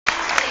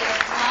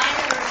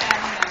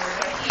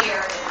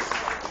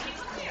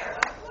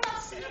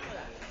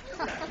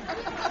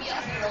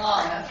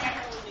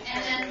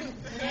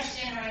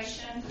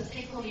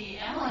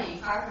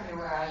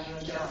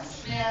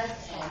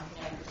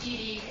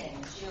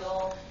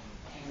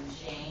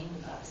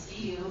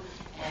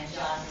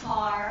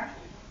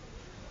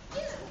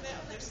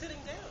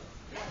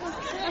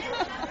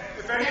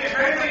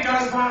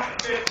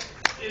that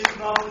is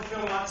involved in the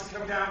film wants to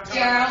come down?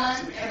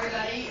 Carolyn,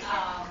 everybody,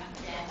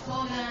 Dan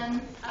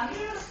Coleman,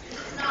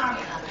 it's not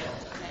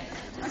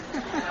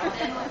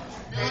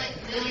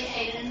Lily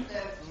Hayden,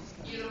 the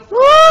beautiful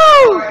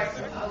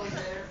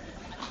composer.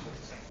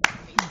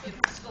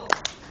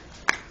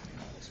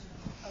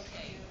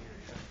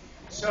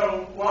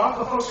 So while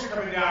the folks are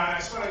coming down, I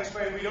just want to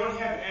explain, we don't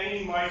have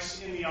any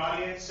mics in the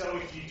audience, so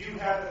if you do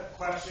have a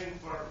question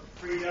for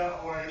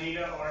Freida or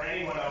Anita or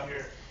anyone up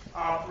here,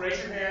 raise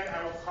your hand,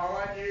 I will call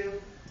on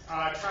you.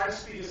 Try to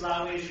speak as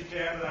loudly as you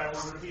can, but I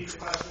will repeat the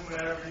question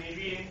whenever need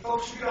be. And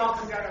folks, you can all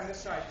come down on this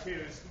side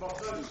too.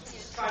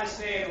 Just try to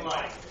stay in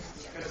light,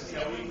 because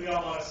we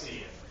all want to see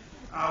you.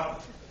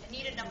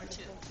 Anita number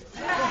 2.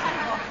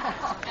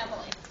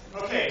 Emily.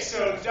 Okay,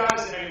 so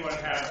does anyone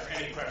have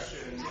any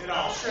questions at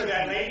all? Sure,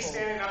 that lady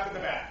standing up in the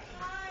back.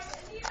 Hi,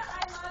 Anita,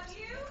 I love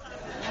you.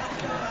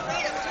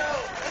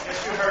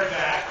 Yes, you heard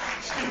that.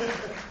 Okay,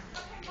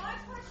 my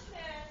question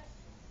is,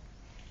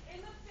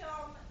 in the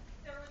film,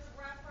 there was a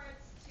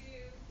reference to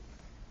you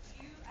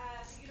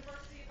at the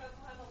University of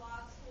Oklahoma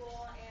Law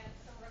School and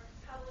some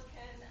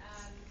Republican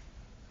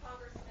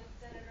congressmen,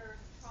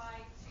 senators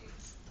trying to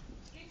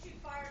get you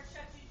fired,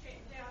 shut you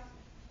down.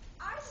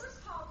 I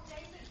recall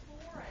David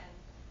Boren,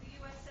 the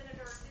U.S.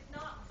 Senator, did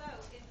not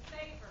vote in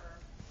favor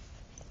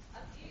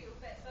of you,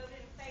 but voted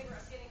in favor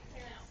of getting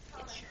Clarence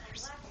Thomas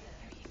elected.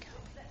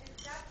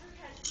 Is that true?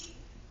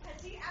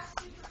 Has he asked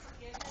you for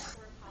forgiveness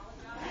or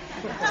apologized?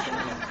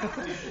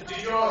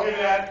 Did you all hear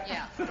that?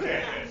 Yeah.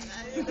 Okay,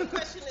 good. The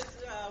question is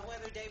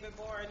whether David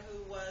Boren, who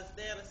was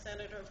then a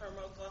senator from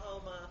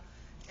Oklahoma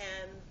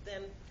and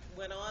then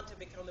went on to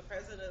become the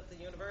president of the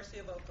University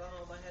of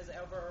Oklahoma, has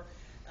ever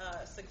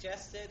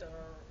suggested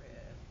or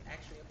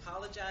actually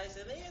apologized,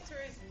 and the answer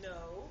is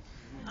no.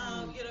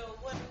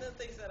 One of the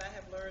things that I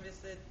have learned is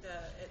that,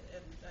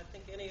 and I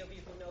think any of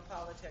you who know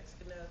politics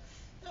can know,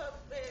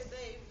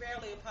 they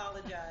rarely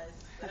apologize.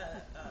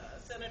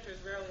 Senators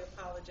rarely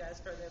apologize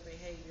for their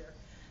behavior.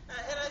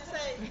 And I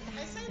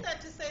say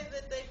that to say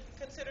that they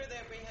consider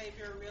their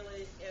behavior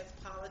really as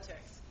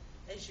politics,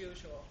 as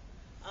usual.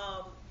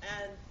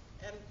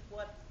 And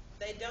what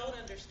they don't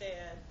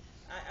understand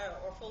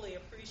or fully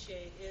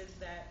appreciate is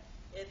that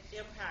it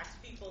impacts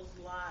people's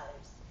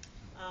lives,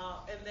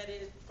 and that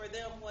for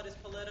them what is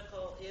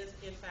political is,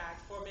 in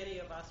fact, for many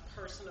of us,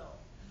 personal.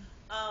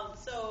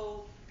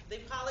 So the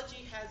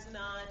apology has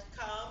not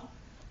come,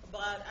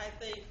 but I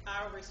think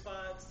our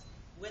response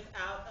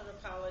without an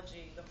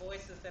apology, the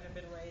voices that have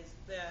been raised,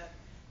 that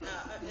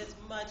is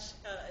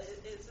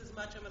as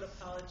much of an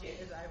apology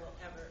as I will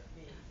ever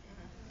be.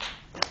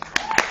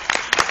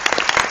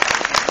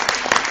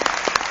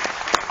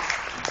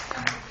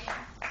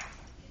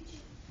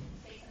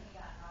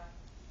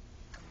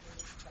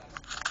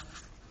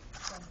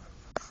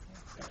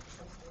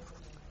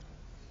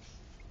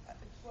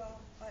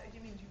 You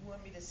mean you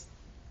want me to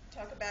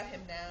talk about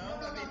him now?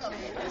 No.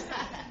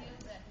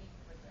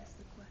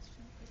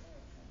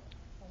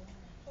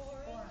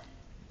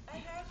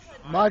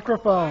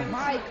 Microphone.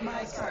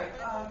 Sorry.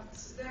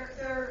 There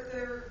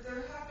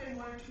have been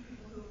one or two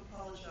people who have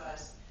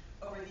apologized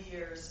over the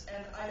years,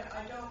 and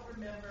I don't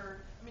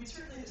remember. I mean,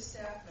 certainly the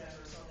staff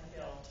members on the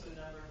Hill to a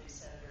number of these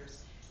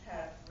senators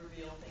have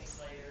revealed things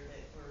later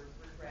that were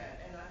regret.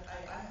 And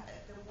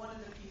one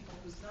of the people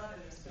who's not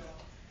in this film,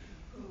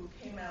 who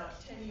came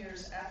out 10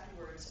 years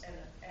afterwards and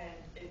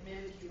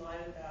admitted he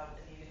lied about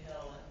Anita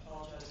Hill and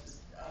apologized, was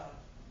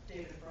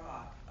David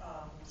Brock,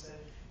 who's a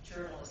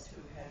journalist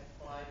who had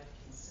lied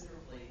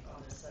considerably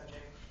on this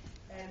subject.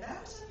 And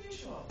that was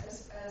unusual,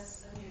 as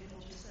Anita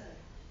Hill just said.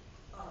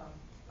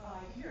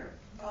 Here,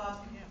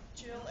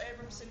 Jill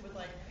Abramson would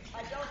like,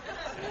 I don't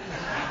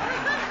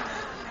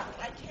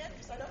I can't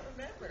because I don't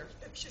remember.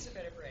 She's a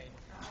better brain.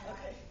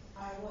 Okay.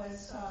 I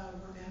was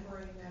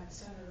remembering that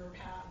Senator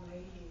Pat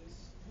Leahy,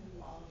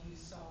 who all of you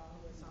saw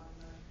was on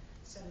the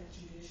Senate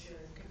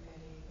Judiciary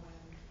Committee when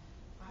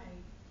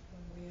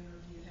we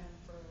interviewed him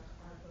for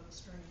our book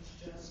Strange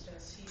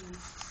Justice,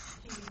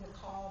 he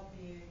recalled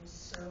being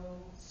so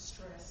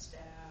stressed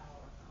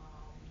out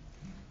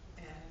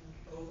and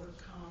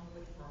overcome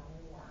with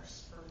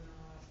remorse for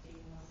not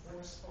being more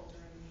forceful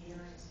during the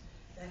hearings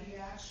that he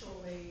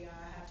actually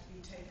had to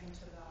be taken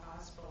to the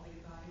hospital. He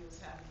thought he was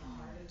having a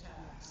heart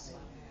attack soon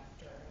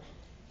after.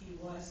 He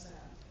wasn't,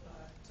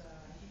 but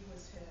he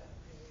was hit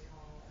really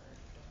hard.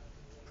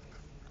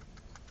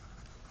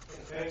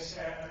 Thanks.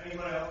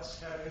 Anyone else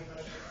have any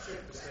questions?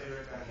 Sure, stay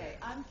right back. Okay,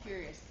 I'm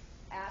curious.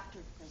 After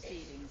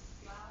proceedings,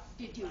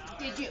 did you?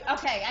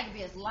 Okay, I can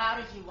be as loud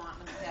as you want.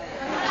 Let me tell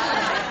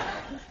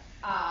you.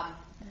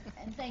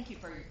 And thank you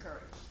for your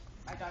courage.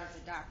 My daughter's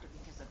a doctor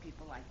because of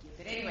people like you.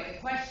 But anyway, the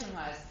question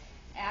was,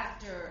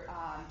 after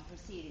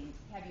proceedings,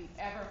 have you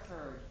ever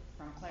heard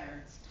from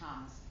Clarence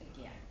Thomas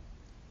again?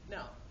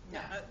 No.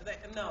 No.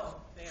 No.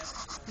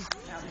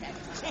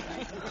 Okay.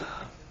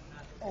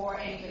 Or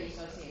anybody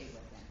associated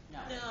with them?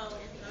 No.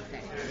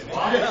 Okay.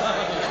 Why?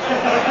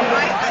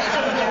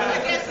 I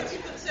guess if you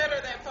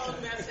consider that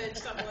phone message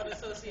somewhat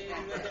associated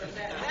with it,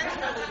 that's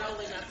really the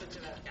only message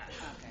that I've got.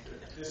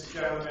 Okay. This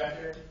gentleman back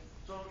here.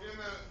 So in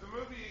the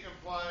movie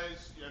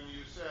implies, and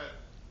you said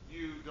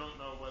you don't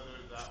know whether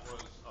that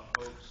was a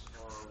hoax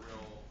or a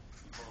real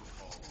phone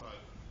call, but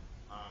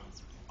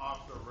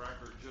off the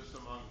record, just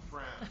among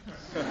friends,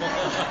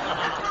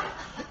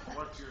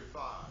 what's your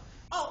thought?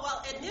 Oh,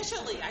 well,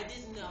 initially I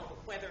didn't know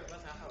whether it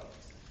was a hoax.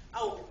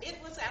 Oh, it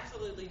was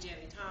absolutely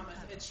Jenny Thomas,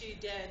 and she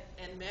did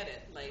admit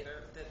it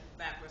later that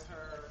that was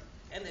her,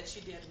 and that she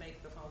did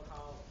make the phone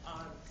call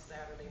on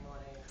Saturday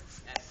morning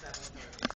at 7:30.